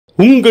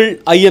உங்கள்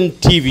IAM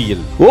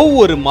டிவியில்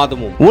ஒவ்வொரு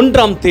மாதமும்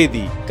 1ஆம்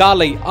தேதி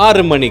காலை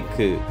 6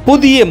 மணிக்கு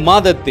புதிய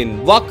மாதத்தின்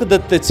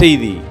வாக்குத்தத்த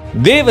செய்தி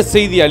தேவ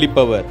செய்தி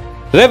அளிப்பவர்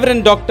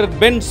ரெவரண்ட் டாக்டர்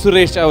பென்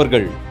சுரேஷ்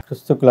அவர்கள்.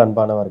 கிறிஸ்துக்குள்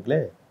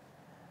அன்பானவர்களே,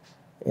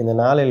 இந்த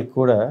நாளில்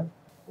கூட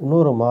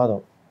இன்னொரு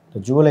மாதம்,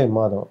 ஜூலை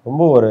மாதம்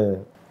ரொம்ப ஒரு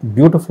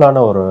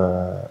பியூட்டிஃபுல்லான ஒரு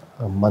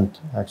மந்த்.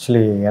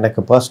 ஆக்சுவலி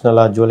எனக்கு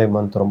பர்சனலாக ஜூலை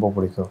மந்த் ரொம்ப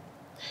பிடிக்கும்.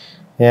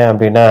 ஏன்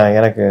அப்படின்னா,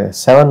 எனக்கு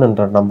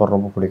 7ன்ற நம்பர்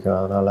ரொம்ப பிடிக்கும்.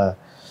 அதனால்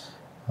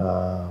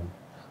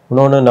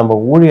இன்னொன்று, நம்ம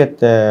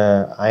ஊழியத்தை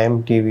IAM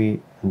டிவி,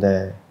 இந்த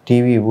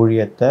டிவி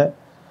ஊழியத்தை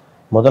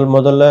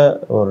முதல்ல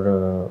ஒரு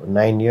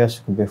 9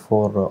 இயர்ஸ்க்கு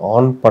பிஃபோர்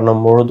ஆன்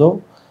பண்ணும்பொழுதும்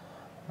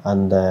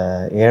அந்த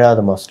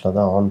 7வது மாதத்தில்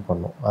தான் ஆன்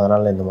பண்ணோம்.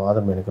 அதனால் இந்த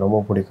மாதம் எனக்கு ரொம்ப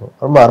பிடிக்கும்.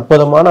 ரொம்ப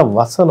அற்புதமான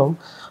வசனம்,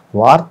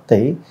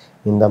 வார்த்தை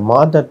இந்த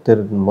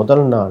மாதத்தின்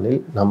முதல்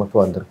நாளில் நமக்கு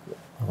வந்திருக்கு.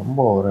 ரொம்ப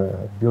ஒரு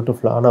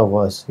பியூட்டிஃபுல்லான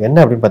வேர்ஸ். என்ன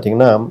அப்படின்னு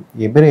பார்த்தீங்கன்னா,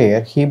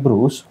 எபிரேயர்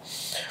ஹீப்ரூஸ்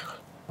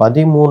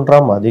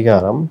 13ஆம்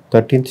அதிகாரம்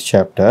 13th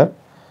சாப்டர்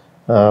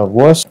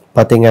வேர்ஸ்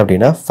பார்த்தீங்க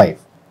அப்படின்னா 5.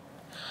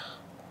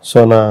 ஸோ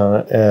நான்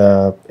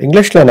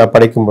இங்கிலீஷில் நான்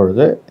படிக்கும்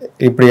பொழுது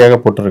இப்படியாக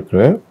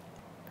போட்டிருக்கு,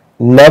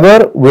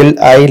 never will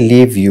I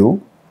leave you,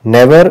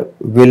 never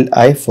will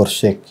I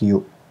forsake you.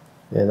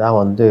 இதுதான்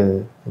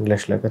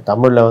இங்கிலீஷில் இருக்குது.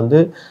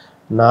 தமிழில்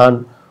நான்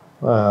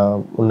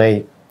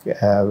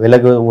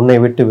உன்னை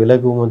விட்டு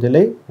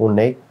விலகுவதில்லை,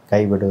 உன்னை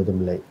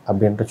கைவிடுவதுமில்லை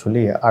அப்படின்ற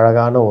சொல்லி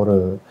அழகான ஒரு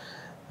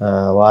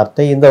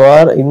வார்த்தை.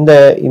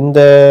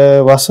 இந்த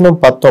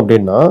வசனம் பார்த்தோம்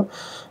அப்படின்னா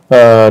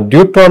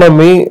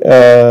டியூட்ரானமி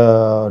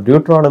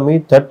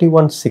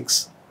 31:6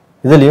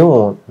 இதுலேயும்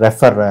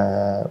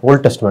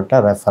ஓல்ட்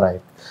டெஸ்ட்மெண்ட்டில் ரெஃபர்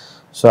ஆகிருக்கு.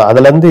 ஸோ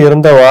அதுலேருந்து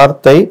இருந்த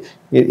வார்த்தை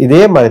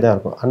இதே மாதிரி தான்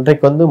இருக்கும்.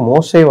 அன்றைக்கு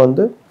மோசே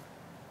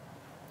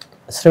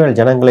இஸ்ரவேல்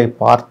ஜனங்களை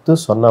பார்த்து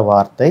சொன்ன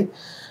வார்த்தை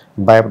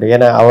பயப்படு.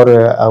 ஏன்னா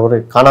அவர்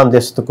கானான்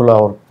தேசத்துக்குள்ள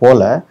அவர்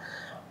போல,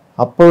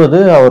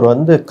 அப்பொழுது அவர்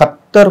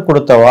கர்த்தர்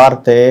கொடுத்த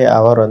வார்த்தையை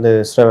அவர்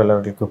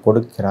இஸ்ரவேலர்களுக்கு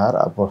கொடுக்கிறார்.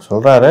 அப்போ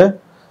சொல்கிறாரு,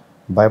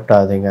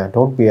 பயப்படாதீங்க,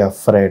 டோன்ட் பி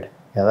அஃப்ரைட்.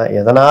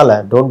 எதனால்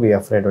டோன்ட் பி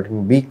அஃப்ரைட்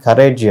அப்படின்னு, பி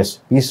கரேஜியஸ்,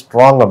 பி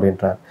ஸ்ட்ராங்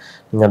அப்படின்றார்.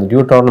 நீங்கள் அந்த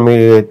டியூட்ரானமி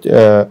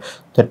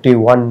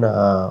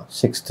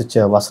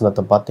 31:6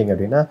 வசனத்தை பார்த்தீங்க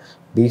அப்படின்னா,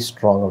 பி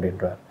ஸ்ட்ராங்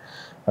அப்படின்றார்.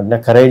 அப்படின்னா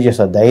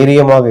கரேஜியஸாக,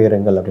 தைரியமாக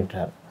இருங்கள்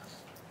அப்படின்றார்.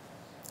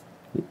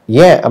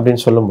 ஏன்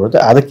அப்படின்னு சொல்லும்பொழுது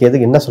அதுக்கு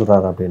எதுக்கு என்ன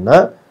சொல்கிறார் அப்படின்னா,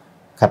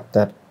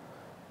 கர்த்தர்,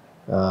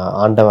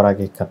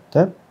 ஆண்டவராகிய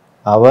கர்த்தர்,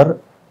 அவர்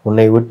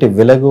உன்னை விட்டு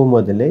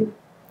விலகுவதில்லை,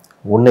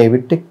 உன்னை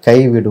விட்டு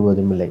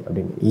கைவிடுவதும் இல்லை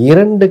அப்படின்னு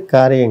 2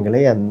 காரியங்களை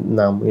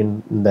நாம்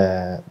இந்த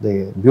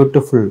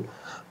பியூட்டிஃபுல்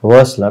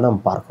வேர்ஸில் நாம்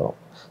பார்க்குறோம்.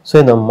 ஸோ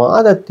இந்த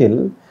மாதத்தில்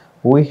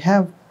we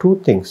have 2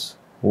 things.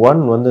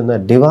 ஒன் இந்த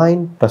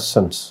டிவைன்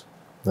ப்ரெசன்ஸ்,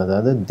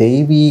 அதாவது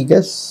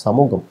தெய்வீக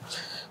சமூகம்.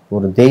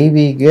 ஒரு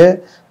தெய்வீக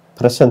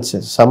ப்ரெசன்ஸ்,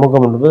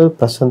 சமூகம்ன்றது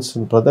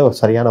ப்ரெசன்ஸ்ன்றத ஒரு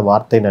சரியான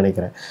வார்த்தை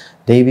நினைக்கிறேன்.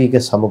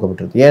 தெய்வீக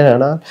சமூகம்ன்றது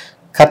ஏன்னா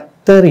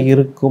கர்த்தர்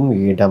இருக்கும்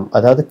இடம்,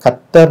 அதாவது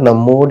கர்த்தர்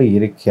நம்மோடு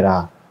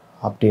இருக்கிறார்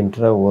அப்படின்ற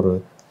ஒரு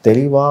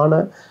தெளிவான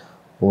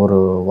ஒரு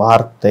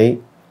வார்த்தை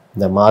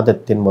இந்த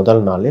மாதத்தின்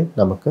முதல் நாளில்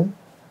நமக்கு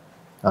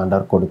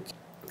ஆண்டவர் கொடுக்க.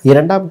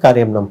 2ஆம்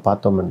காரியம் நாம்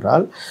பார்த்தோம்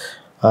என்றால்,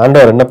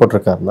 ஆண்டவர் என்ன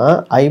போட்டிருக்காருன்னா,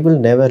 I will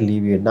never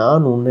leave you,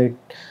 நான்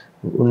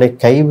உன்னை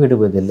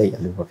கைவிடுவதில்லை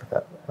அப்படின்னு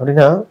போட்டிருக்காரு.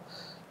 அப்படின்னா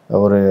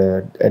ஒரு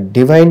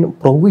டிவைன்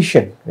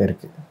ப்ரொவிஷன்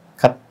இருக்குது.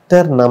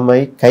 கர்த்தர் நம்மை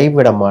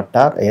கைவிட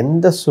மாட்டார்,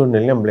 எந்த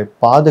சூழ்நிலையும் நம்மளை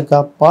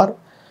பாதுகாப்பார்,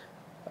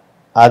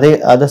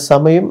 அதே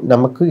சமயம்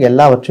நமக்கு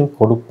எல்லாவற்றையும்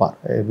கொடுப்பார்.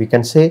 we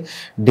can say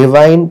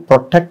divine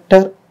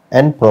protector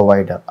and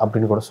provider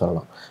அப்படின்னு கூட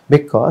சொல்லலாம்.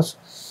 பிகாஸ்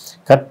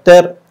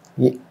கர்த்தர்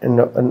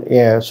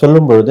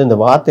சொல்லும் பொழுது, இந்த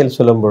வார்த்தையில்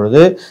சொல்லும்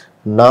பொழுது,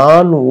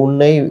 நான்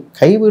உன்னை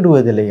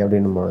கைவிடுவதில்லை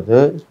அப்படின்னும் பொழுது,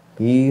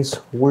 he is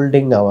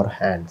holding our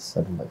hands.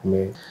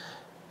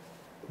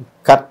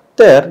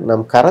 கர்த்தர்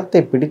நம்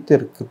கரத்தை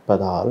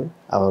பிடித்திருப்பதால்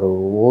அவர்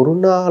ஒரு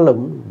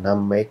நாளும்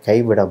நம்மை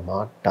கைவிட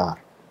மாட்டார்.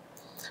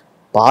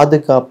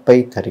 பாதுகாப்பை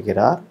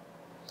தருகிறார்.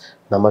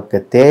 நமக்கு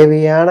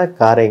தேவையான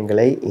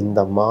காரியங்களை இந்த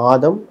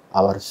மாதம்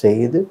அவர்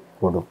செய்து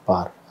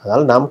கொடுப்பார்.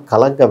 அதனால் நாம்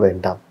கலங்க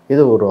வேண்டாம்.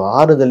 இது ஒரு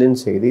ஆறுதலின்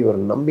செய்தி, ஒரு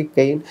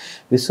நம்பிக்கையின்,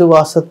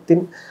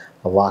 விசுவாசத்தின்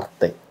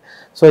வார்த்தை.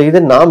 ஸோ இது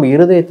நாம்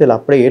இருதயத்தில்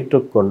அப்படியே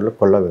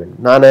ஏற்றுக்கொள்ள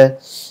வேண்டும்.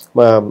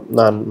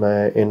 நான்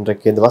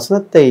இன்றைக்கு இந்த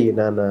வசனத்தை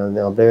நான்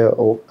அப்படியே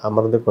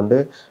அமர்ந்து கொண்டு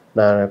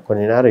நான்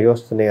கொஞ்ச நேரம்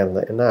யோசனையே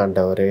இருந்தேன். என்ன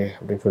ஆண்டவரே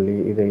அப்படின்னு சொல்லி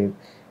இது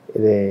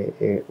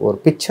ஒரு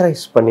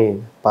பிக்சரைஸ் பண்ணி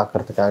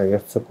பார்க்குறதுக்காக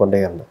யோசித்து கொண்டே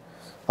இருந்தேன்.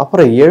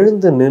 அப்புறம்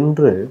எழுந்து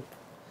நின்று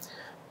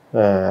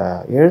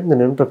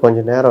கொஞ்ச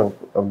நேரம்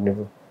அப்படி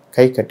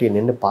கை கட்டி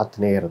நின்று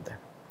பார்த்துனே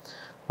இருந்தேன்.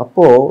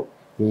 அப்போது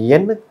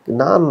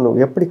நான்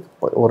எப்படி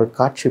ஒரு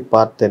காட்சி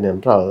பார்த்தேன்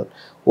என்றால்,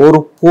 ஒரு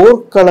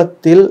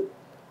போர்க்களத்தில்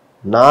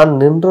நான்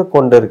நின்று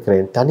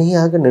கொண்டிருக்கிறேன்,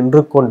 தனியாக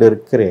நின்று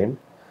கொண்டிருக்கிறேன்.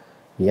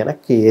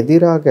 எனக்கு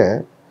எதிராக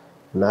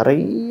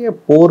நிறைய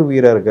போர்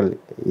வீரர்கள்,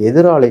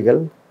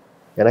 எதிராளிகள்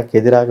எனக்கு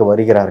எதிராக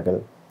வருகிறார்கள்.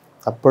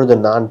 அப்பொழுது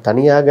நான்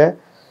தனியாக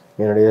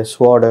என்னுடைய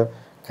ஸ்வார்டை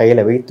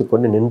கையில் வைத்து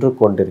கொண்டு நின்று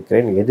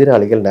கொண்டிருக்கிறேன்.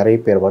 எதிராளிகள் நிறைய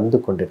பேர் வந்து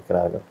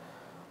கொண்டிருக்கிறார்கள்.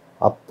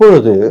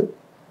 அப்பொழுது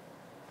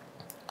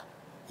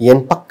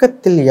என்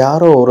பக்கத்தில்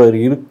யாரோ ஒருவர்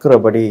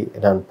இருக்கிறபடி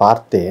நான்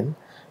பார்த்தேன்.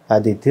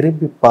 அதை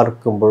திரும்பி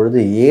பார்க்கும் பொழுது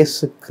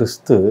இயேசு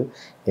கிறிஸ்து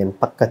என்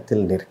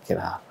பக்கத்தில்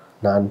நிற்கிறார்.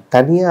 நான்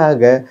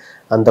தனியாக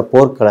அந்த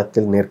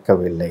போர்க்களத்தில்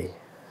நிற்கவில்லை.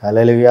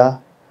 அல்லேலூயா.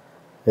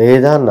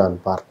 இதைதான் நான்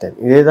பார்த்தேன்.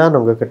 இதைதான்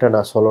உங்ககிட்ட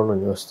நான்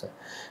சொல்லணும்னு யோசித்தேன்.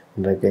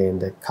 இன்றைக்கு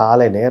இந்த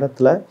காலை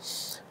நேரத்தில்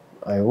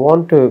I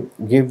want to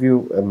give you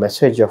a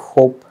message of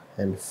hope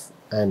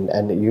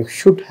and you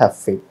should have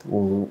faith.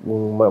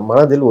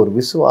 மனதில் ஒரு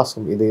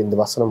விசுவாசம், இந்த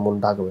வசனம்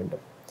உண்டாக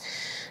வேண்டும்.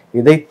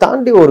 இதை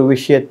தாண்டி ஒரு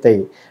விஷயத்தை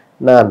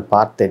நான்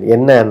பார்த்தேன்.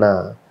 என்னன்னா,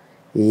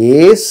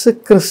 இயேசு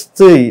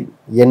கிறிஸ்து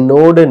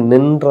என்னோடு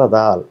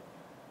நின்றதால்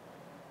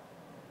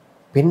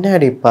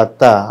பின்னாடி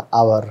பார்த்தா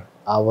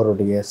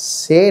அவருடைய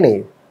சேனை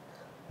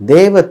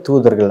தேவ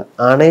தூதர்கள்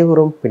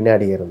அனைவரும்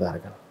பின்னாடி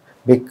இருந்தார்கள்.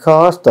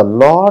 Because the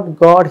Lord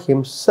God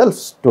himself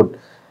stood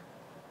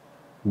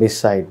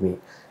beside me.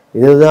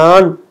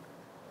 இதுதான்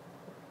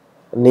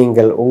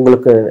நீங்கள்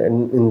உங்களுக்கு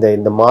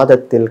இந்த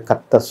மாதத்தில்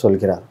கர்த்தர்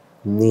சொல்கிறார்,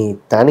 நீ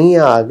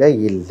தனியாக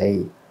இல்லை.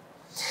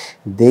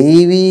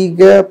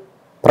 தெய்வீக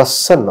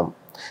பிரசன்னம்,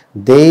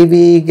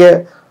 தெய்வீக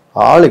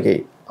ஆளுகை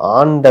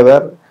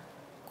ஆண்டவர்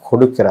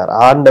கொடுக்கிறார்.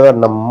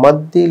 ஆண்டவர் நம்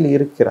மத்தியில்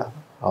இருக்கிறார்.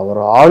 அவர்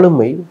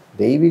ஆளுமை,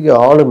 தெய்வீக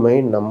ஆளுமை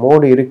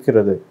நம்மோடு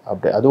இருக்கிறது.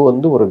 அப்படி அது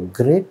ஒரு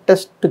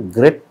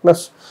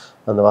கிரேட்னஸ்.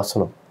 அந்த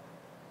வசனம்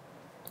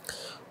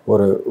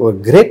ஒரு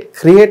great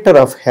creator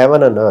of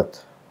heaven and earth.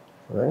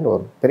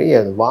 ஒரு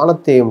பெரிய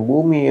வானத்தையும்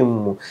பூமியையும்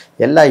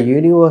எல்லா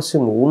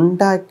யூனிவர்ஸும்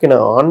உண்டாக்கின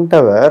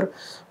ஆண்டவர்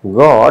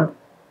God,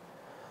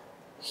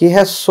 he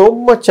has so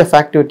much of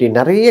activity.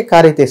 நிறைய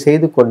காரியத்தை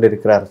செய்து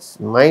கொண்டிருக்கிறார்.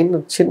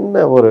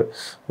 சின்ன ஒரு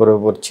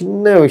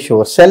சின்ன விஷயம்,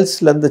 ஒரு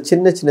செல்ஸ்லேருந்து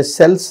சின்ன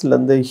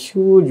செல்ஸ்லேருந்து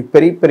ஹியூஜ்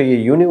பெரிய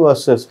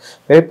யூனிவர்சஸ்,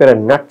 பெரிய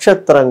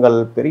நட்சத்திரங்கள்,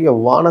 பெரிய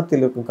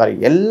வானத்தில் இருக்கும்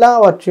காரியம்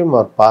எல்லாவற்றையும்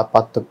அவர்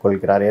பார்த்து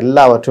கொள்கிறார்.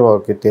 எல்லாவற்றையும்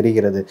அவருக்கு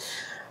தெரிகிறது.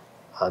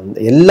 அந்த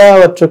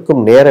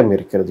எல்லாவற்றுக்கும் நேரம்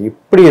இருக்கிறது.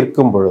 இப்படி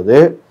இருக்கும் பொழுது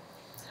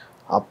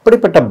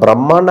அப்படிப்பட்ட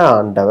பிரம்மாண்ட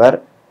ஆண்டவர்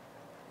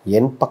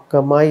என்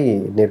பக்கமாய்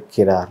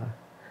நிற்கிறார்.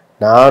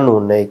 நான்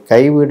உன்னை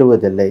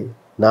கைவிடுவதில்லை,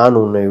 நான்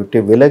உன்னை விட்டு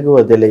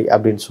விலகுவதில்லை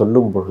அப்படின்னு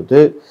சொல்லும் பொழுது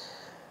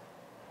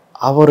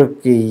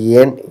அவருக்கு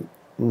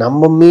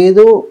நம்ம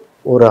மீதும்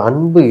ஒரு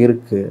அன்பு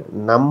இருக்கு.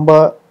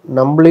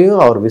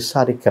 நம்மளையும் அவர்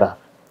விசாரிக்கிறார்.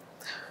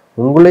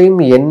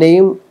 உங்களையும்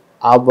என்னையும்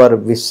அவர்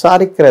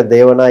விசாரிக்கிற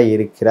தேவனாய்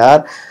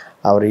இருக்கிறார்.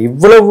 அவர்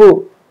இவ்வளவு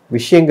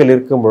விஷயங்கள்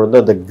இருக்கும் பொழுது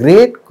அந்த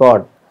கிரேட்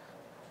காட்,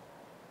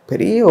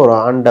 பெரிய ஒரு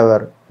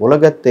ஆண்டவர்,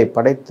 உலகத்தை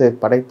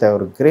படைத்த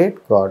ஒரு கிரேட்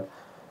காட்,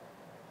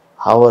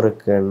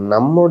 அவருக்கு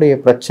நம்முடைய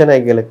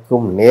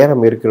பிரச்சனைகளுக்கும்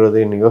நேரம்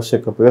இருக்கிறதுன்னு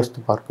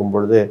யோசித்து பார்க்கும்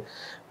பொழுது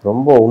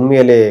ரொம்ப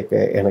உண்மையிலே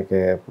எனக்கு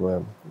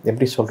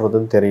எப்படி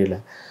சொல்றதுன்னு தெரியல.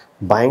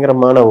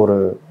 பயங்கரமான ஒரு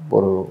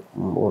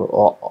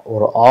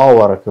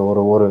ஆவா இருக்கு,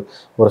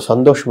 ஒரு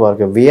சந்தோஷமா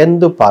இருக்கு,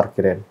 வியந்து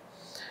பார்க்கிறேன்.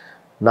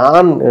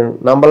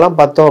 நம்மலாம்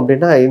பார்த்தோம்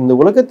அப்படின்னா இந்த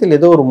உலகத்தில்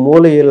ஏதோ ஒரு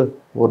மூலையில்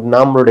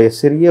நம்மளுடைய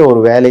சிறிய ஒரு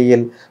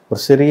வேலையில், ஒரு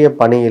சிறிய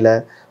பணியில,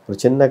 ஒரு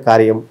சின்ன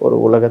காரியம், ஒரு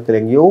உலகத்தில்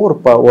எங்கேயோ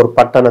ஒரு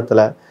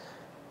பட்டணத்துல,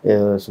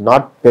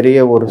 நாட் பெரிய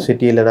ஒரு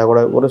சிட்டியிலனா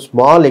கூட ஒரு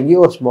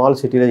ஸ்மால்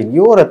சிட்டியில்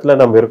எங்கேயோ ஒரு இடத்துல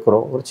நம்ம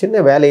இருக்கிறோம். ஒரு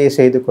சின்ன வேலையை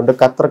செய்து கொண்டு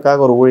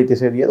கர்த்தருக்காக ஒரு ஊழியத்தை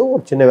செய்து ஏதோ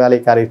ஒரு சின்ன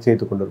வேலைக்காரியை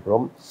செய்து கொண்டு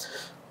இருக்கிறோம்.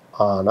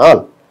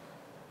 ஆனால்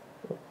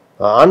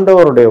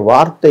ஆண்டவருடைய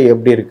வார்த்தை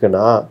எப்படி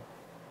இருக்குன்னா,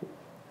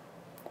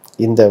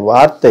 இந்த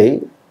வார்த்தை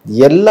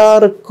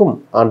எல்லாருக்கும்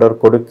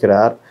ஆண்டவர்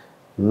கொடுக்கிறார்.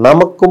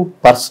 நமக்கும்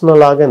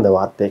பர்சனலாக இந்த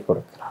வார்த்தை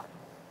கொடுக்கிறார்.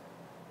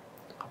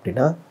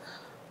 அப்படின்னா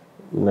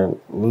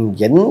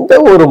எந்த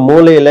ஒரு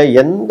மூலையில,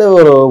 எந்த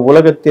ஒரு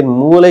உலகத்தின்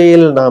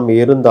மூலையில் நாம்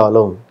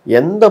இருந்தாலும்,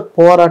 எந்த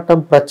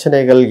போராட்டம்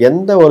பிரச்சனைகள்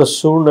எந்த ஒரு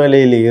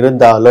சூழ்நிலையில்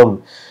இருந்தாலும்,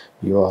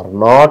 யூ ஆர்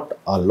நாட்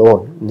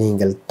அலோன்.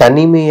 நீங்கள்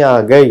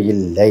தனிமையாக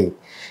இல்லை.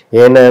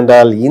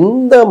 ஏனென்றால்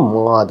இந்த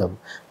மாதம்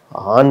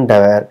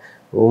ஆண்டவர்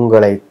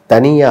உங்களை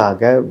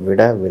தனியாக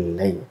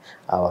விடவில்லை.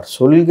 அவர்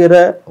சொல்கிற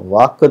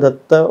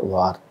வாக்குதத்த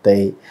வார்த்தை,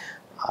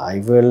 I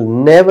will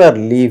never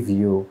leave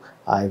you,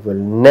 I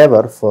will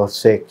never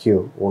forsake you.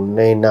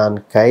 உன்னை நான்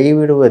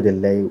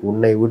கைவிடுவதில்லை,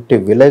 உன்னை விட்டு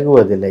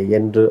விலகுவதில்லை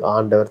என்று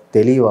ஆண்டவர்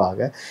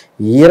தெளிவாக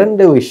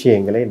 2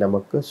 விஷயங்களை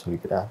நமக்கு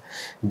சொல்கிறார்.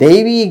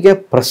 தெய்வீக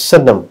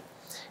பிரசன்னம்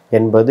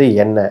என்பது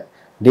என்ன?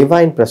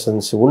 Divine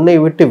presence. உன்னை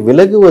விட்டு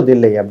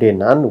விலகுவதில்லை அப்படின்னா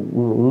நான்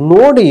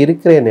உன்னோடு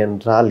இருக்கிறேன்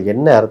என்றால்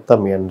என்ன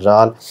அர்த்தம்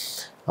என்றால்,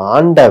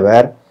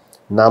 ஆண்டவர்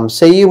நாம்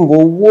செய்யும்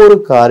ஒவ்வொரு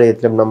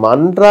காரியத்திலும், நம்ம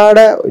அன்றாட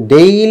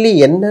டெய்லி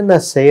என்னென்ன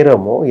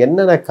செய்கிறோமோ,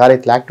 என்னென்ன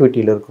காரியத்தில்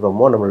ஆக்டிவிட்டியில்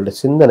இருக்கிறோமோ, நம்மளுடைய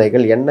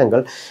சிந்தனைகள்,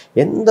 எண்ணங்கள்,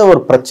 எந்த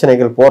ஒரு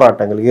பிரச்சனைகள்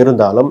போராட்டங்கள்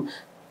இருந்தாலும்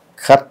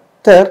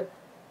கர்த்தர்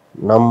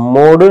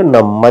நம்மோடு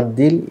நம்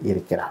மத்தியில்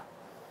இருக்கிறார்.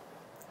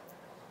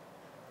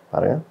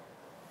 பாருங்க,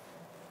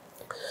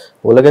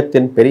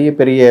 உலகத்தின் பெரிய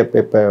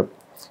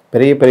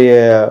பெரிய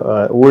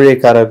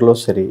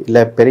ஊழியக்காரர்களும் சரி,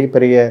 இல்லை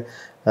பெரிய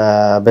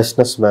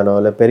பிஸ்னஸ் மேனோ,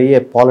 இல்லை பெரிய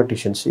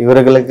பாலிட்டிஷியன்ஸ்,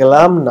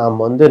 இவர்களுக்கெல்லாம்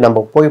நம்ம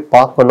போய்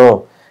பார்க்கணும்,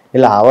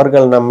 இல்லை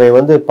அவர்கள் நம்மை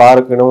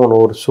பார்க்கணும்னு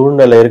ஒரு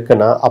சூழ்நிலை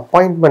இருக்குன்னா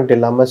அப்பாயின்மெண்ட்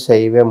இல்லாமல்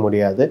செய்யவே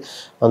முடியாது.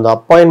 அந்த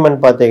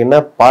அப்பாயின்மெண்ட் பார்த்தீங்கன்னா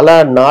பல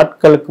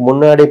நாட்களுக்கு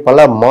முன்னாடி,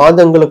 பல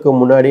மாதங்களுக்கு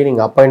முன்னாடி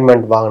நீங்கள்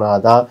அப்பாயின்மெண்ட்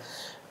வாங்கினாதான்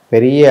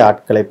பெரிய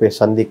ஆட்களை போய்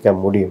சந்திக்க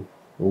முடியும்,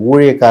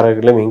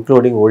 ஊழியக்காரர்களும்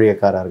இன்க்ளூடிங்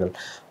ஊழியக்காரர்கள்.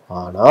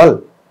 ஆனால்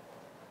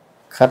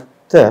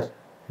கர்த்தர்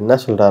என்ன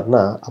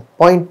சொல்றாருன்னா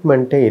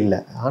அப்பாயின்ட்மெண்ட்டே இல்லை.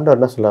 ஆண்டவர்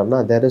என்ன சொல்றாருன்னா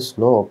there is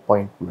no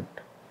appointment.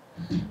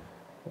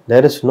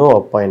 there is no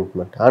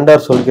appointment.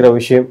 ஆண்டவர் சொல்கிற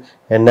விஷயம்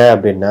என்ன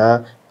அப்படின்னா,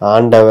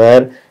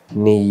 ஆண்டவர்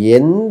நீ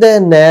எந்த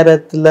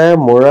நேரத்துல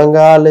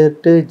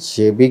முழங்காலிட்டு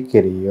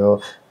ஜெபிக்கிறியோ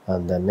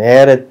அந்த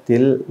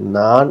நேரத்தில்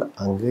நான்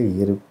அங்கு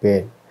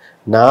இருப்பேன்,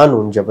 நான்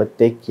உன்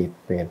ஜெபத்தை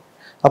கேட்பேன்.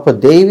 அப்போ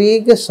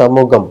தெய்வீக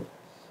சமூகம்,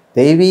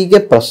 தெய்வீக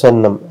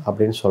பிரசன்னம்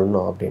அப்படின்னு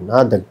சொல்லணும் அப்படின்னா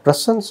the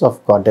presence of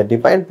God, the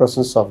divine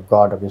presence of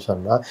God அப்படின்னு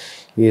சொன்னா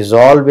is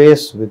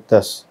always with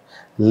us,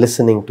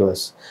 listening to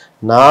us.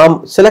 நாம்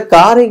சில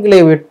காரியங்களை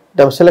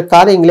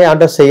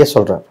ஆண்டவர் செய்ய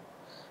சொல்றார்,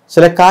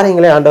 சில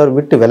காரியங்களை ஆண்டவர்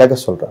விட்டு விலக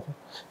சொல்றார்.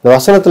 இந்த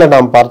வசனத்துல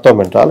நாம் பார்த்தோம்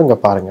என்றால் இங்க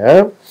பாருங்க,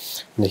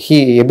 இந்த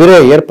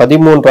எபிரேயர்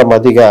 13ஆம்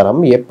அதிகாரம்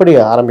எப்படி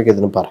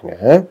ஆரம்பிக்குதுன்னு பாருங்க.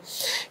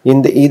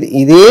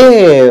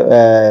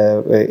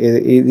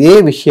 இதே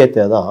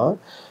விஷயத்தை தான்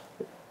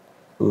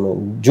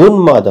ஜூன்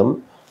மாதம்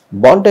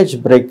பாண்டேஜ்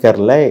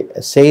பிரேக்கர்ல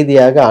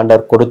செய்தியாக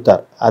ஆண்டவர்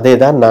கொடுத்தார். அதை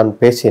தான் நான்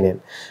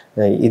பேசினேன்.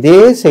 இதே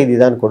செய்தி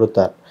தான்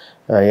கொடுத்தார்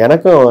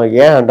எனக்கும்.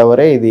 ஏன்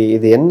ஆண்டவரே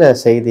இது என்ன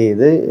செய்தி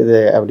இது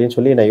அப்படின்னு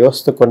சொல்லி நான்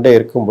யோசித்து கொண்டே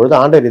இருக்கும்பொழுது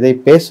ஆண்டவர் இதை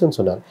பேசுன்னு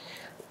சொன்னார்.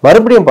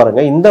 மறுபடியும்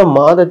பாருங்க, இந்த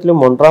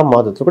மாதத்திலும் 1ஆம்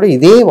மாதத்திலும் கூட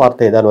இதே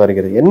வார்த்தை தான்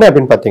வருகிறது. என்ன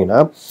அப்படின்னு பார்த்தீங்கன்னா,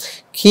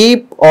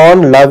 keep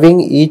on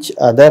loving each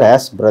other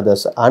as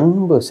brothers.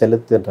 அன்பு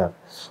செலுத்துன்றார்.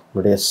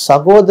 உன்னுடைய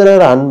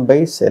சகோதரர் அன்பை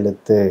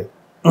செலுத்து.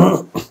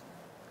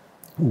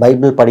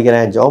 பைபிள்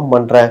படிக்கிறேன், ஜெபம்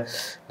பண்ணுறேன்,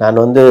 நான்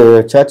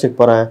சர்ச்சுக்கு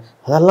போகிறேன்,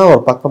 அதெல்லாம்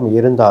ஒரு பக்கம்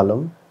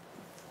இருந்தாலும்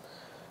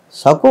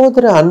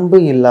சகோதர அன்பு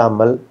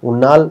இல்லாமல்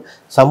உன்னால்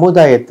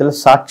சமுதாயத்தில்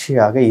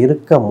சாட்சியாக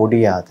இருக்க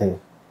முடியாது.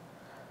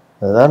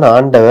 அதுதான்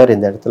ஆண்டவர்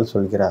இந்த இடத்துல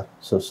சொல்கிறார்.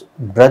 ஸோ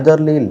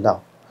பிரதர்லி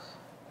லவ்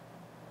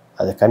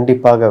அது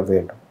கண்டிப்பாக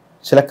வேண்டும்.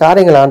 சில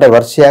காரியங்கள் ஆண்டவர்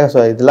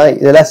வரிசையாக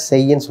இதெல்லாம்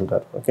செய்யன்னு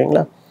சொல்றார்.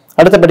 ஓகேங்களா?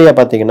 அடுத்தபடியாக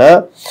பார்த்தீங்கன்னா,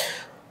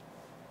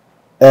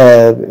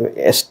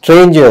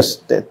 ஸ்ட்ரேஞ்சர்ஸ்,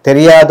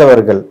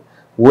 தெரியாதவர்கள்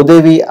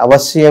உதவி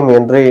அவசியம்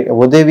என்று,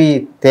 உதவி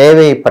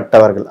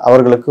தேவைப்பட்டவர்கள்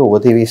அவர்களுக்கு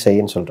உதவி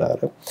செய்யன்னு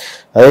சொல்றாரு.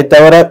 அதை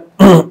தவிர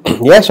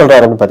ஏன்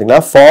சொல்றாருன்னு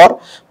பார்த்தீங்கன்னா, for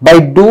buy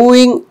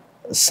doing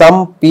some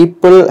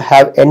people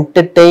have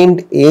entertained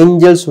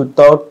angels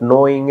without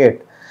knowing it.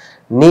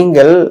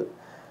 நீங்கள்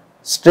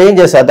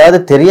strangers, அதாவது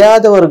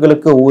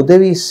தெரியாதவர்களுக்கு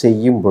உதவி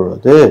செய்யும்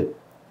பொழுது,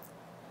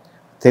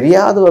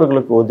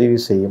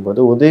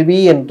 உதவி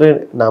என்று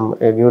நாம்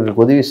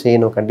இவர்களுக்கு உதவி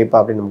செய்யணும் கண்டிப்பா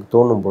அப்படின்னு நமக்கு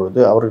தோணும் பொழுது,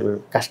 அவர்கள்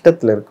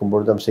கஷ்டத்தில் இருக்கும்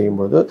பொழுது நாம் செய்யும்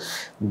பொழுது,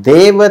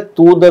 தேவ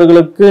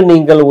தூதர்களுக்கு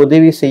நீங்கள்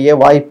உதவி செய்ய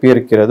வாய்ப்பு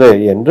இருக்கிறது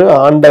என்று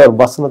ஆண்டவர்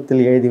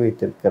வசனத்தில் எழுதி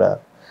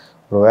வைத்திருக்கிறார்.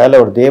 ஒருவேளை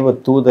ஒரு தேவ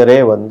தூதரே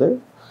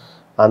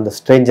அந்த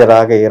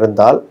ஸ்ட்ரேஞ்சராக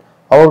இருந்தால்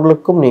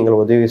அவர்களுக்கும் நீங்கள்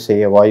உதவி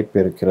செய்ய வாய்ப்பு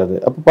இருக்கிறது.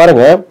 அப்ப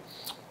பாருங்க,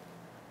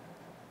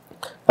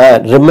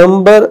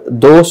 remember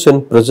those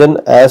in prison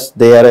as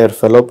they are your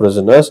fellow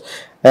prisoners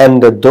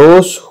and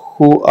those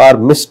who are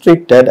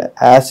mistreated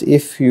as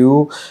if you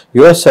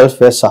yourself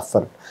were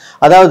suffered.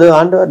 அதாவது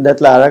ஆண்டவர் இந்த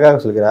இடத்துல அழகாக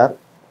சொல்கிறார்,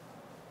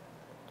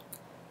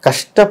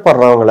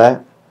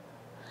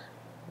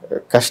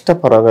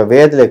 கஷ்டப்படுறவங்க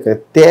வேதனைக்கு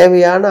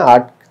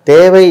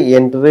தேவை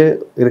என்று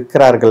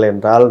இருக்கிறார்கள்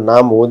என்றால்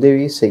நாம்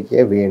உதவி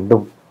செய்ய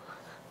வேண்டும்.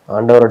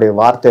 ஆண்டவருடைய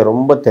வார்த்தை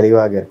ரொம்ப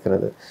தெளிவாக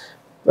இருக்கிறது.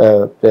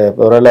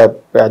 ஒருவேளை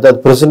அதாவது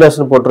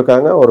பிரிசனர்ஸ்னு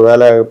போட்டிருக்காங்க,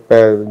 ஒருவேளை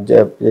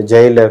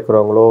ஜெயிலில்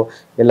இருக்கிறவங்களோ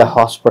இல்லை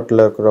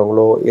ஹாஸ்பிட்டலில்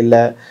இருக்கிறவங்களோ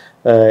இல்லை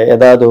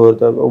ஏதாவது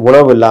ஒரு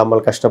உணவு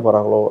இல்லாமல்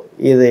கஷ்டப்படுறாங்களோ,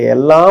 இது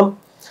எல்லாம்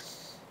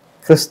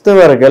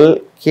கிறிஸ்தவர்கள்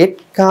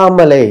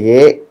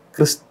கேட்காமலேயே,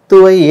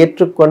 கிறிஸ்துவை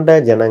ஏற்றுக்கொண்ட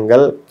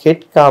ஜனங்கள்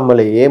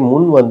கேட்காமலேயே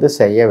முன்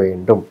செய்ய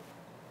வேண்டும்.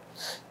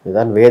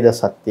 இதுதான் வேத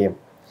சத்தியம்.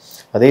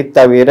 அதை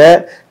தவிர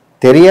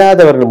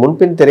தெரியாதவர்கள்,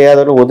 முன்பின்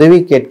தெரியாதவர்கள் உதவி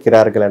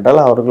கேட்கிறார்கள் என்றால்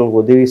அவர்கள்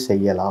உதவி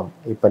செய்யலாம்.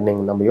 இப்போ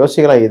நம்ம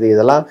யோசிக்கலாம்,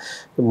 இதெல்லாம்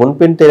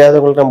முன்பின்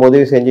தெரியாதவங்களுக்கு நம்ம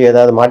உதவி செஞ்சு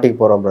ஏதாவது மாட்டிக்கு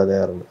போகிறோம்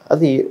பிரதர்.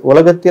 அது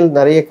உலகத்தில்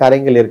நிறைய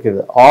காரியங்கள்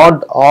இருக்குது.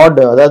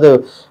 அதாவது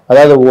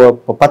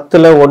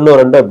 10ல் 1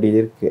 2 அப்படி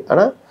இருக்கு.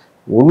 ஆனால்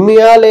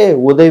உண்மையாலே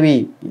உதவி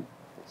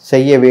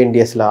செய்ய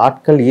வேண்டிய சில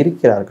ஆட்கள்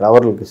இருக்கிறார்கள்.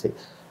 அவர்களுக்கு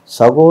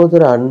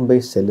சகோதர அன்பை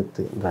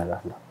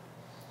செலுத்துன்றாங்க.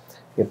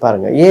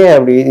 பாருங்க, ஏன்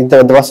அப்படி இந்த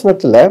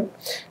வசனத்துல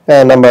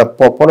நம்ம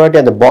போன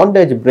வாட்டி அந்த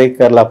பாண்டேஜ்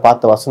பிரேக்கர்ல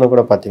பார்த்த வசனம்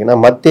கூட பார்த்தீங்கன்னா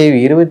மத்தேயு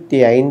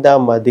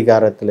 25ஆம்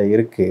அதிகாரத்துல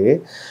இருக்கு.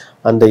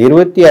 அந்த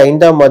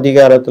 25ஆம்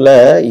அதிகாரத்துல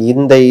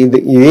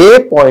இதே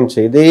பாயிண்ட்ஸ்,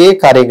 இதே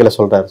காரியங்களை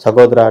சொல்றாரு.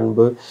 சகோதர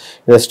அன்பு,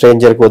 இந்த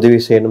ஸ்ட்ரேஞ்சருக்கு உதவி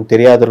செய்யணும்,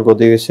 தெரியாதவர்களுக்கு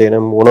உதவி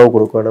செய்யணும், உணவு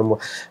கொடுக்கணும்,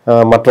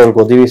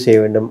 மற்றவர்களுக்கு உதவி செய்ய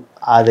வேண்டும்.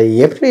 அதை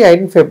எப்படி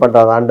ஐடென்டிஃபை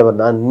பண்றாரு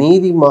ஆண்டவர்னா,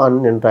 நீதிமான்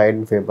என்று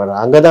ஐடென்டிஃபை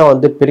பண்றார்.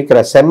 அங்கதான்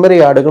பிரிக்கிறார். செம்மறி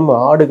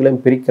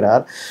ஆடுகளையும்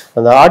பிரிக்கிறார்.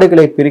 அந்த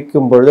ஆடுகளை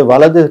பிரிக்கும் பொழுது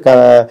வலது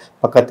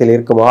பக்கத்தில்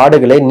இருக்கும்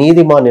ஆடுகளை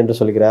நீதிமான் என்று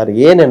சொல்கிறார்.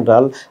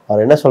 ஏனென்றால்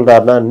அவர் என்ன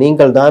சொல்றாருன்னா,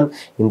 நீங்கள் தான்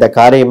இந்த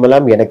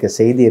காரியமெல்லாம் எனக்கு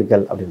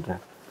செய்தீர்கள்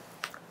அப்படின்றார்.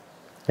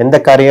 எந்த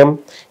காரியம்?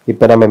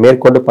 இப்ப நம்ம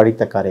மேற்கொண்டு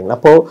படித்த காரியங்கள்.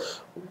 அப்போ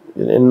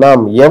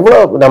நாம்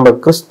எவ்வளவு நம்ம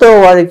கிறிஸ்தவ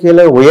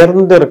வாழ்க்கையில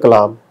உயர்ந்து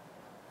இருக்கலாம்,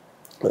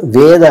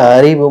 வேத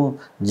அறிவும்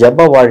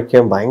ஜப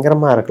வாழ்க்கையும்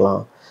பயங்கரமா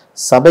இருக்கலாம்,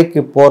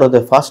 சபைக்கு போகிறது,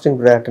 ஃபாஸ்டிங்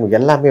ப்ரேயர்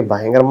எல்லாமே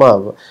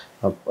பயங்கரமாக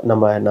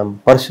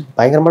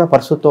பயங்கரமான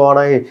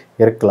பரிசுத்தவானாய்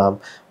இருக்கலாம்.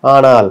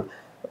 ஆனால்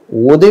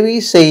உதவி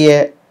செய்ய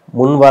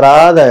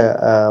முன்வராத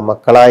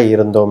மக்களாய்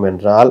இருந்தோம்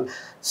என்றால்,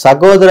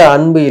 சகோதர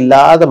அன்பு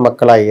இல்லாத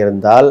மக்களாய்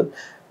இருந்தால்,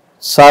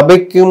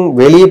 சபைக்கும்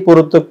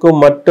வெளிப்புறத்துக்கும்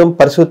மட்டும்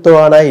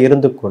பரிசுத்தவானாய்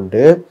இருந்து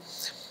கொண்டு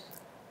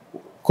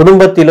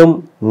குடும்பத்திலும்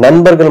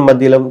நண்பர்கள்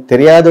மத்தியிலும்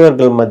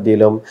தெரியாதவர்கள்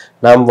மத்தியிலும்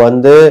நாம்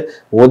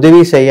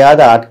உதவி செய்யாத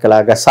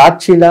ஆட்களாக,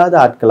 சாட்சி இல்லாத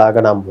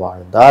ஆட்களாக நாம்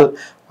வாழ்ந்தால்,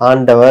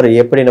 ஆண்டவர்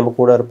எப்படி நம்ம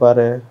கூட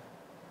இருப்பாரு?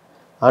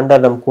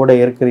 ஆண்டவர் நம்ம கூட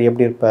இருக்கிறது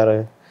எப்படி இருப்பாரு?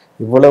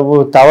 இவ்வளவு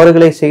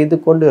தவறுகளை செய்து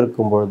கொண்டு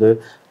இருக்கும் பொழுது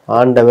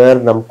ஆண்டவர்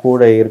நம்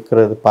கூட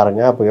இருக்கிறது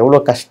பாருங்க. அப்போ எவ்வளோ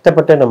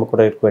கஷ்டப்பட்டு நம்ம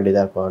கூட இருக்க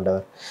வேண்டியதாக இருக்கும்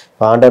ஆண்டவர்.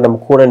 இப்போ ஆண்டவர் நம்ம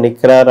கூட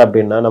நிற்கிறார்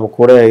அப்படின்னா, நம்ம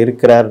கூட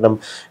இருக்கிறார்.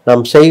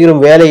 நம் செய்கிற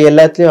வேலை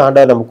எல்லாத்துலேயும்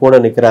ஆண்டவர் நம்ம கூட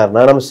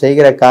நிற்கிறாருன்னா, நம்ம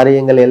செய்கிற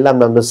காரியங்கள்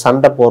எல்லாம் நம்ம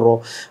சண்டை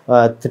போடுறோம்,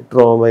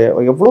 திட்டுறோம்,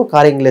 எவ்வளோ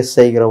காரியங்களை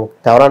செய்கிறோம்,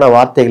 தவறான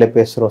வார்த்தைகளை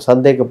பேசுகிறோம்,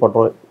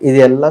 சந்தேகப்படுறோம்,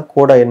 இது எல்லாம்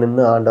கூட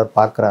நின்று ஆண்டவர்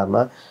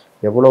பார்க்குறாருன்னா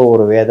எவ்வளோ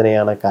ஒரு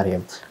வேதனையான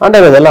காரியம்.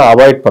 ஆண்டவர் இதெல்லாம்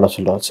அவாய்ட் பண்ண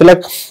சொல்றோம்.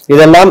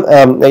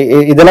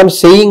 இதெல்லாம்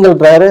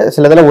செய்யுங்கள்ன்றாரு,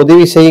 சில இதெல்லாம்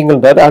உதவி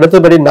செய்யுங்கள்ன்றாரு.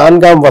 அடுத்தபடி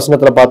 4ஆம்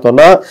வசனத்துல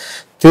பார்த்தோம்னா,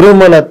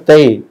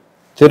 திருமணத்தை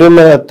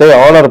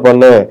ஆனர்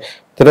பண்ணு,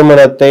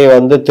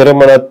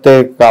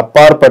 திருமணத்துக்கு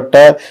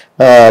அப்பாற்பட்ட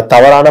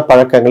தவறான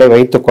பழக்கங்களை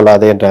வைத்துக்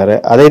கொள்ளாதேன்றாரு.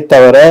 அதை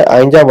தவிர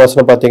 5ஆம்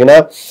வசனம் பார்த்தீங்கன்னா,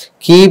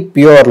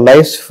 keep your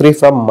life free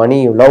from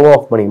money, love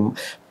of money,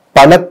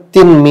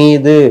 பணத்தின்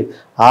மீது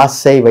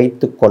ஆசை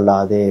வைத்துக்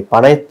கொள்ளாதே.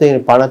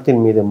 பணத்தின்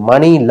மீது,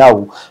 மணி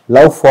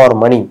லவ் ஃபார்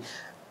மணி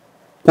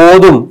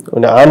போதும்.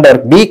 ஆண்டவர்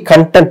B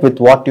content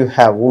with what you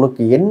have,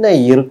 உனக்கு என்ன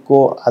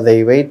இருக்கோ அதை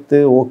வைத்து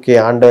ஓகே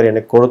ஆண்டவர்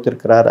எனக்கு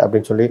கொடுத்திருக்கிறார்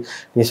அப்படின்னு சொல்லி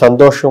நீ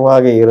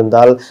சந்தோஷமாக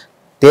இருந்தால்,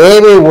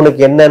 தேவை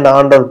உனக்கு என்னென்ன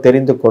ஆண்டவர்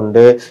தெரிந்து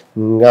கொண்டு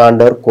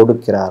ஆண்டவர்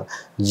கொடுக்கிறார்.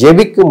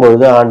 ஜெபிக்கும்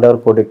பொழுது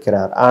ஆண்டவர்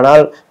கொடுக்கிறார்.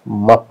 ஆனால்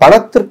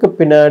பணத்திற்கு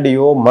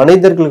பின்னாடியோ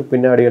மனிதர்களுக்கு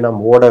பின்னாடியோ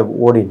நாம்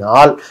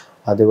ஓடினால்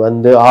அது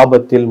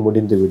ஆபத்தில்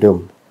முடிந்துவிடும்.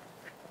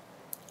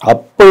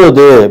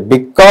 அப்பொழுது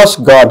பிகாஸ்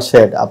காட்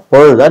செட்,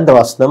 அப்பொழுதுதான் இந்த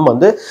வசனம்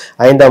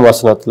 5ஆம்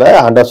வசனத்துல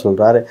ஆண்டவர்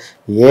சொல்றாரு,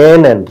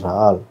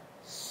 ஏனென்றால்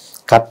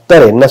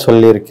கர்த்தர் என்ன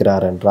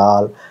சொல்லியிருக்கிறார்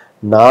என்றால்,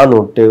 நான்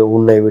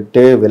உன்னை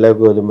விட்டு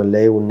விலகுவதும்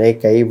இல்லை, உன்னை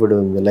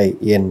கைவிடுவதும் இல்லை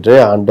என்று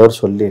ஆண்டவர்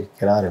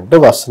சொல்லியிருக்கிறார் என்று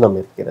வசனம்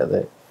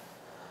இருக்கிறது.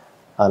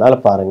 அதனால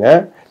பாருங்க,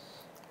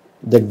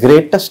 the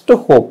greatest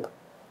hope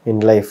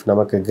in life,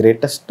 நமக்கு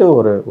கிரேட்டஸ்ட்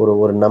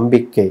ஒரு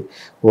நம்பிக்கை,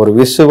 ஒரு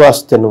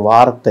விசுவாசத்தின்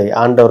வார்த்தை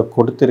ஆண்டவர்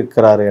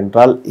கொடுத்திருக்கிறார்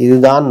என்றால்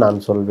இதுதான் நான்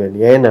சொல்வேன்.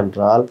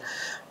 ஏனென்றால்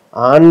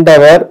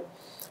ஆண்டவர்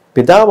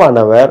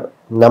பிதாவானவர்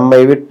நம்மை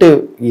விட்டு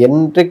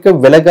என்றைக்கும்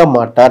விலக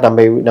மாட்டார்,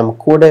 நம்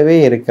கூடவே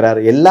இருக்கிறார்,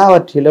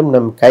 எல்லாவற்றிலும்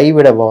நம்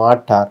கைவிட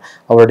மாட்டார்.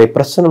 அவருடைய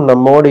பிரசனம்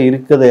நம்மோடு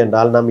இருக்குது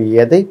என்றால் நாம்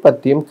எதை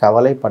பற்றியும்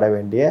கவலைப்பட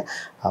வேண்டிய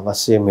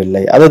அவசியம்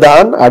இல்லை.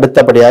 அதுதான்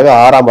அடுத்தபடியாக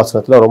 6ஆம்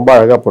வசனத்துல ரொம்ப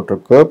அழகா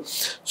போட்டிருக்கு.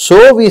 So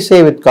we say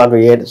with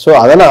confidence, so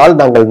அதனால்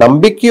நாங்கள்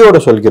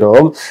நம்பிக்கையோடு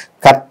சொல்கிறோம்,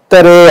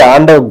 கர்த்தரே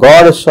ஆண்டவர்,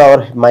 God is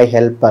my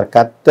helper,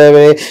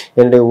 கர்த்தரே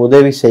என்னுடைய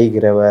உதவி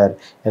செய்கிறவர்,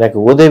 எனக்கு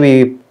உதவி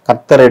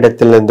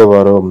கர்த்தரிடத்திலிருந்து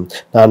வரும்,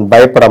 நான்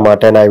பயப்பட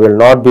மாட்டேன். I will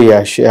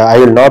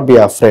not be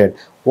afraid.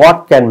 What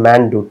can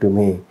man do to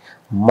me?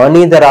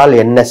 மனிதரால்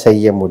என்ன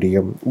செய்ய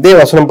முடியும்? இதே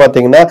வசனம்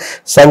பார்த்தீங்கன்னா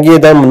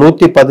சங்கீதம்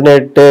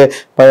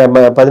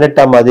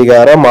 118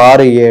 அதிகாரம்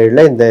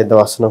 6-7 இந்த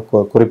வசனம்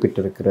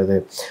குறிப்பிட்டிருக்கிறது.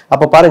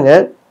 அப்ப பாருங்க,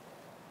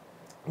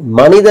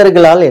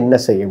 மனிதர்களால் என்ன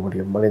செய்ய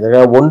முடியும்?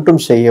 மனிதர்களால்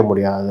ஒன்றும் செய்ய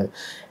முடியாது.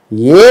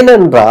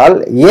 ஏனென்றால்,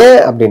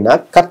 ஏன் அப்படின்னா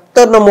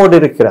கர்த்தர் நம்மோடு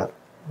இருக்கிறார்.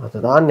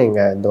 அதுதான் நீங்க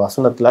இந்த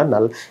வசனத்துல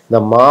இந்த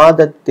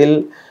மாதத்தில்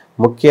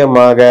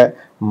முக்கியமாக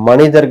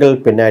மனிதர்கள்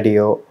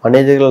பின்னாடியோ,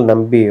 மனிதர்கள்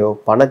நம்பியோ,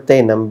 பணத்தை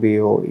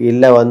நம்பியோ,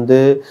 இல்லை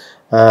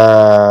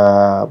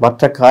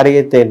மற்ற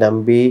காரியத்தை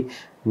நம்பி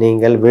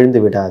நீங்கள் விழுந்து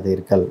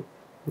விடாதீர்கள்.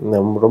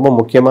 ரொம்ப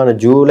முக்கியமான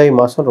ஜூலை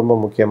மாதம் ரொம்ப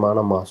முக்கியமான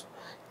மாதம்.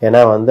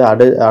 ஏன்னா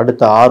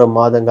அடுத்த 6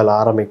 மாதங்கள்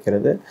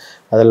ஆரம்பிக்கிறது.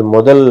 அதில்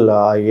முதல்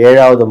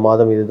 7வது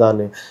மாதம்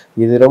இதுதான்.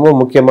 இது ரொம்ப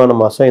முக்கியமான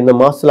மாதம். இந்த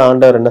மாதத்தில்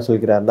ஆண்டவர் என்ன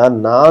சொல்கிறார்னா,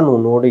 நான்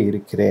உன்னோடு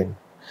இருக்கிறேன்,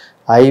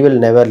 I will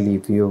never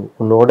leave you,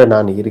 உன்னோடு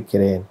நான்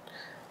இருக்கிறேன்,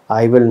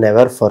 I will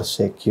never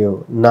forsake you,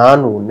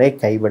 நான் உன்னை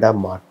கைவிட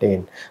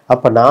மாட்டேன்.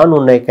 அப்போ நான்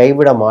உன்னை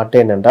கைவிட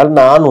மாட்டேன் என்றால்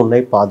நான் உன்னை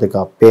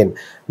பாதுகாப்பேன்,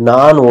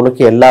 நான்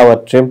உனக்கு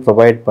எல்லாவற்றையும்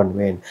ப்ரொவைட்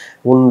பண்ணுவேன்.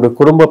 உன்னுடைய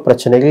குடும்ப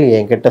பிரச்சனைகள்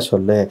என்கிட்ட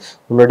சொல்லு,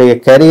 உன்னுடைய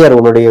கரியர்,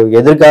 உன்னுடைய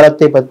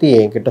எதிர்காலத்தை பற்றி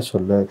என்கிட்ட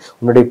சொல்லு,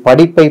 உன்னுடைய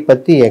படிப்பை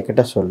பற்றி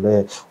என்கிட்ட சொல்லு,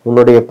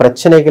 உன்னுடைய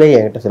பிரச்சனைகளை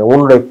என்கிட்ட சொல்லு,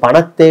 உன்னுடைய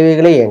பண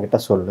தேவைகளை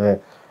என்கிட்ட சொல்லு,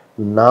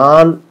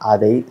 நான்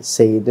அதை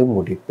செய்து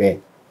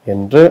முடிப்பேன்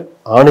என்று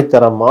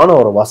ஆணித்தரமான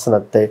ஒரு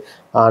வசனத்தை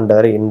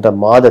ஆண்டவர் இந்த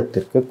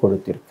மாதத்திற்கு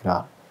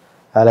கொடுத்திருக்கிறார்.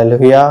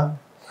 ஹல்லேலூயா.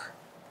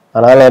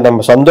 அதனால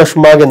நம்ம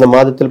சந்தோஷமாக இந்த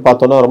மாதத்தில்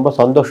பார்த்தோம்னா ரொம்ப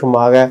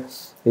சந்தோஷமாக,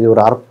 இது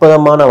ஒரு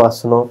அற்புதமான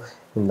வசனம்.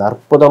 இந்த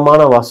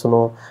அற்புதமான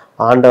வசனம்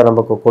ஆண்டவர்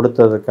நமக்கு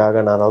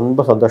கொடுத்ததுக்காக நான்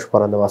ரொம்ப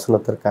சந்தோஷப்படுறேன். அந்த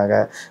வசனத்திற்காக.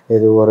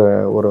 இது ஒரு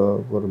ஒரு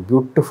ஒரு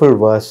பியூட்டிஃபுல்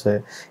வேர்ஸு.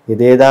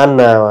 இதே தான்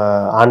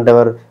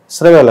ஆண்டவர்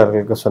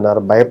இஸ்ரவேலர்களுக்கு சொன்னார்,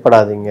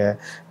 பயப்படாதீங்க,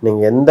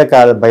 நீங்கள் எந்த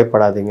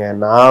பயப்படாதீங்க,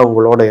 நான்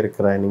உங்களோட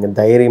இருக்கிறேன், நீங்கள்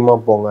தைரியமாக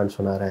போங்கன்னு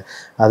சொன்னார்.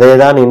 அதே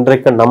தான்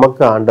இன்றைக்கு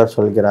நமக்கு ஆண்டவர்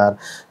சொல்கிறார்,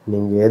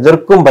 நீங்கள்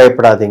எதற்கும்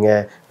பயப்படாதீங்க,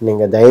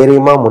 நீங்கள்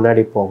தைரியமாக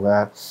முன்னாடி போங்க,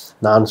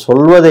 நான்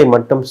சொல்வதை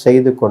மட்டும்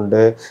செய்து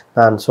கொண்டு,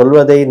 நான்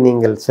சொல்வதை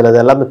நீங்கள்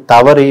சிலதெல்லாம்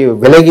தவறி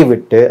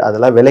விலகிவிட்டு,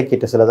 அதெல்லாம்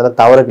விலக்கிட்டு, சிலதெல்லாம்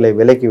தவறுகளை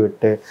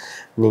விலக்கிவிட்டு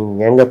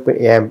நீங்கள்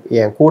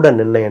என் கூட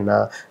நின்னேன்னா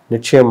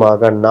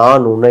நிச்சயமாக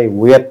நான் உன்னை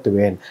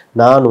உயர்த்துவேன்,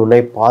 நான் உன்னை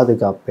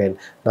பாதுகாப்பேன்,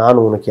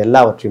 நான் உனக்கு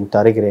எல்லாவற்றையும்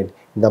தருகிறேன்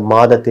இந்த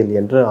மாதத்தில்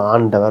என்று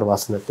ஆண்டவர்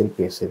வசனத்தில்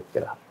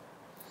பேசியிருக்கிறார்.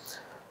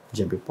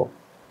 ஜெபிப்போம்.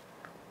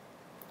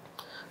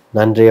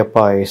 நன்றி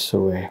அப்பா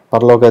இயேசுவே,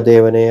 பரலோக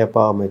தேவனே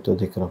அப்பா, உம்மை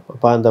துதிக்கிறோம்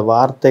அப்பா. இந்த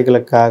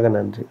வார்த்தைகளுக்காக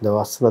நன்றி, இந்த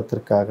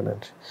வசனத்திற்காக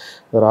நன்றி.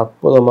 ஒரு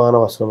அற்புதமான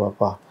வசனம்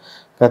அப்பா.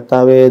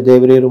 கர்த்தாவே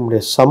தேவரீர்,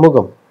 உம்முடைய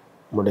சமூகம்,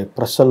 உம்முடைய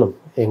பிரசன்னம்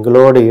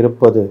எங்களோடு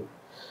இருப்பது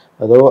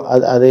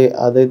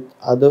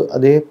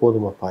அதே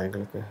போதுமப்பா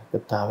எங்களுக்கு.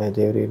 கர்த்தாவே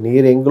தேவரீர்,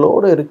 நீர்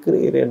எங்களோடு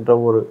இருக்கிறீர் என்ற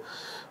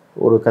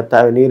ஒரு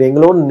கர்த்தாவே, நீர்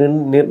எங்களோடு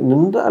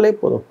நின்றாலே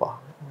போதும்ப்பா.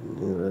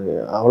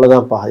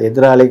 அவ்வளோதான்ப்பா.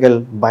 எதிராளிகள்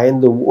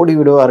பயந்து ஓடி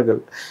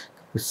விடுவார்கள்,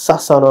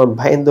 விசுவாசமானவன்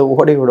பயந்து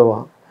ஓடி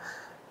விடுவான்.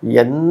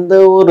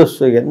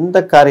 எந்த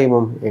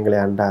காரியமும்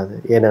எங்களை அண்டாது,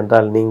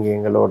 ஏனென்றால் நீங்கள்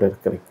எங்களோடு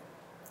இருக்கிறீங்க.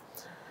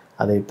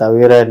 அதை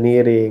தவிர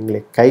நீர்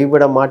எங்களை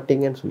கைவிட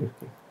மாட்டீங்கன்னு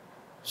சொல்லியிருக்கீங்க.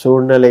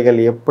 சூழ்நிலைகள்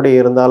எப்படி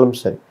இருந்தாலும்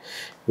சரி,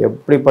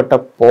 எப்படிப்பட்ட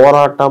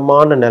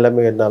போராட்டமான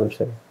நிலைமை இருந்தாலும்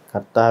சரி,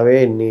 கர்த்தாவே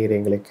நீர்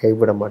எங்களை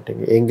கைவிட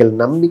மாட்டீங்க. எங்கள்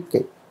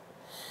நம்பிக்கை,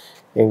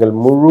 எங்கள்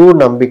முழு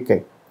நம்பிக்கை,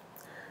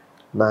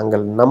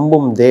 நாங்கள்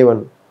நம்பும்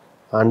தேவன்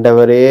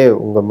ஆண்டவரே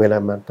உங்கள் மேலே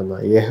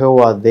மட்டும்தான்.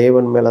 யெகோவா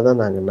தேவன் மேலே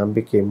தான் நாங்கள்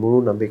முழு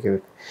நம்பிக்கை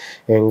வைக்கிறோம்.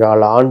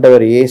 எங்கள்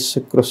ஆண்டவர் இயேசு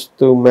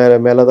கிறிஸ்து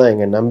மேலே தான்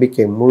எங்கள்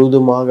நம்பிக்கை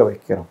முழுதுமாக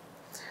வைக்கிறோம்.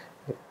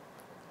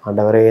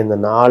 ஆண்டவரே, இந்த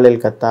நாளில்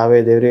கர்த்தாவே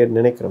தேவரே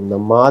நினைக்கிறோம், இந்த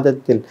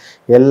மாதத்தில்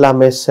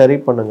எல்லாமே சரி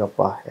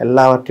பண்ணுங்கப்பா,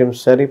 எல்லாவற்றையும்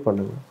சரி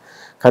பண்ணுங்க.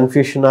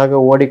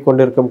 கன்ஃபியூஷனாக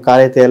ஓடிக்கொண்டிருக்கும்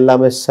காரியத்தை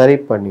எல்லாமே சரி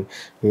பண்ணி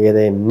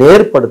இதை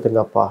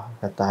நேர்படுத்துங்கப்பா.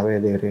 கர்த்தாவே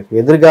தேவரே,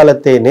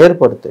 எதிர்காலத்தை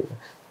நேர்படுத்துங்க,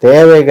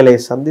 தேவைகளை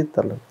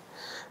சந்தித்தரலாம்.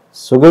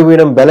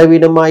 சுகவீனம்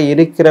பலவீனமாய்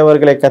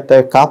இருக்கிறவர்களை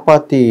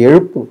காப்பாற்றி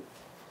எழுப்புங்க.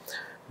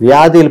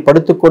 வியாதியில்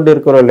படுத்து கொண்டு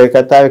இருக்கிறவர்களை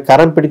கர்த்தாவே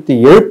கரம் பிடித்து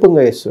எழுப்புங்க.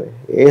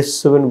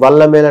 இயேசுவின்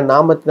வல்லமையில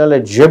நாமத்தினால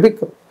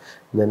ஜெபிக்கிறோம்.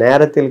 இந்த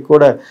நேரத்தில்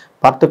கூட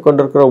பார்த்து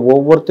கொண்டிருக்கிற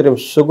ஒவ்வொருத்தரும்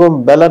சுகம்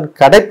பலன்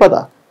கிடைப்பதா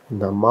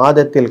இந்த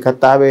மாதத்தில்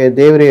கர்த்தாவே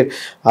தேவரீர்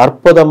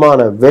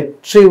அற்புதமான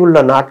வெற்றி உள்ள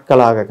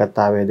நாட்களாக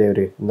கர்த்தாவே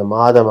தேவரீர் இந்த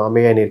மாதம்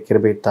அமைய நீர்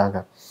கிருபை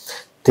தாங்க,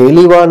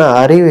 தெளிவான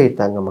அறிவை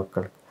தாங்க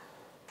மக்களுக்கு.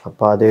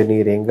 அப்பா அதே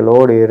நீர்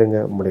எங்களோடு இருங்க,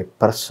 உங்களுடைய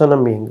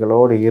பிரசனம்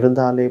எங்களோடு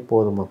இருந்தாலே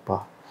போதும் அப்பா.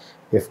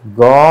 If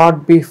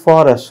God B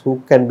for us who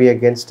can be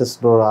against as.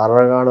 ஒரு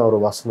அழகான ஒரு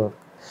வசனம்,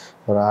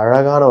 ஒரு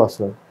அழகான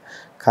வசனம்.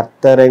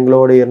 கர்த்தர்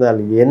எங்களோடு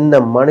இருந்தால் என்ன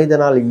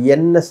மனிதனால்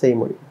என்ன செய்ய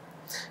முடியும்?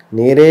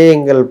 நீரே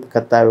எங்கள்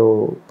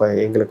கர்த்தாவே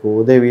எங்களுக்கு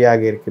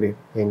உதவியாக இருக்கிறீர்,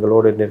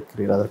 எங்களோடு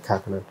நிற்கிறீர்,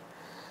 அதற்காக நன்றி.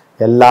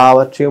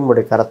 எல்லாவற்றையும்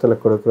உடைய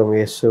கரத்தில் கொடுக்கிறோம்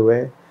இயேசுவே.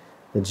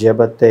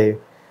 ஜெபத்தை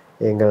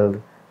எங்கள்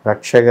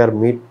இரட்சகர்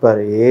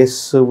மீட்பர்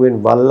இயேசுவின்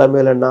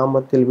வல்லமையுள்ள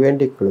நாமத்தில்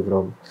வேண்டிக்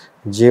கொள்கிறோம்,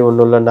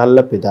 ஜீவனுள்ள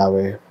நல்ல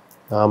பிதாவே.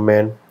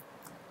 ஆமென்,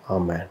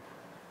 ஆமென்.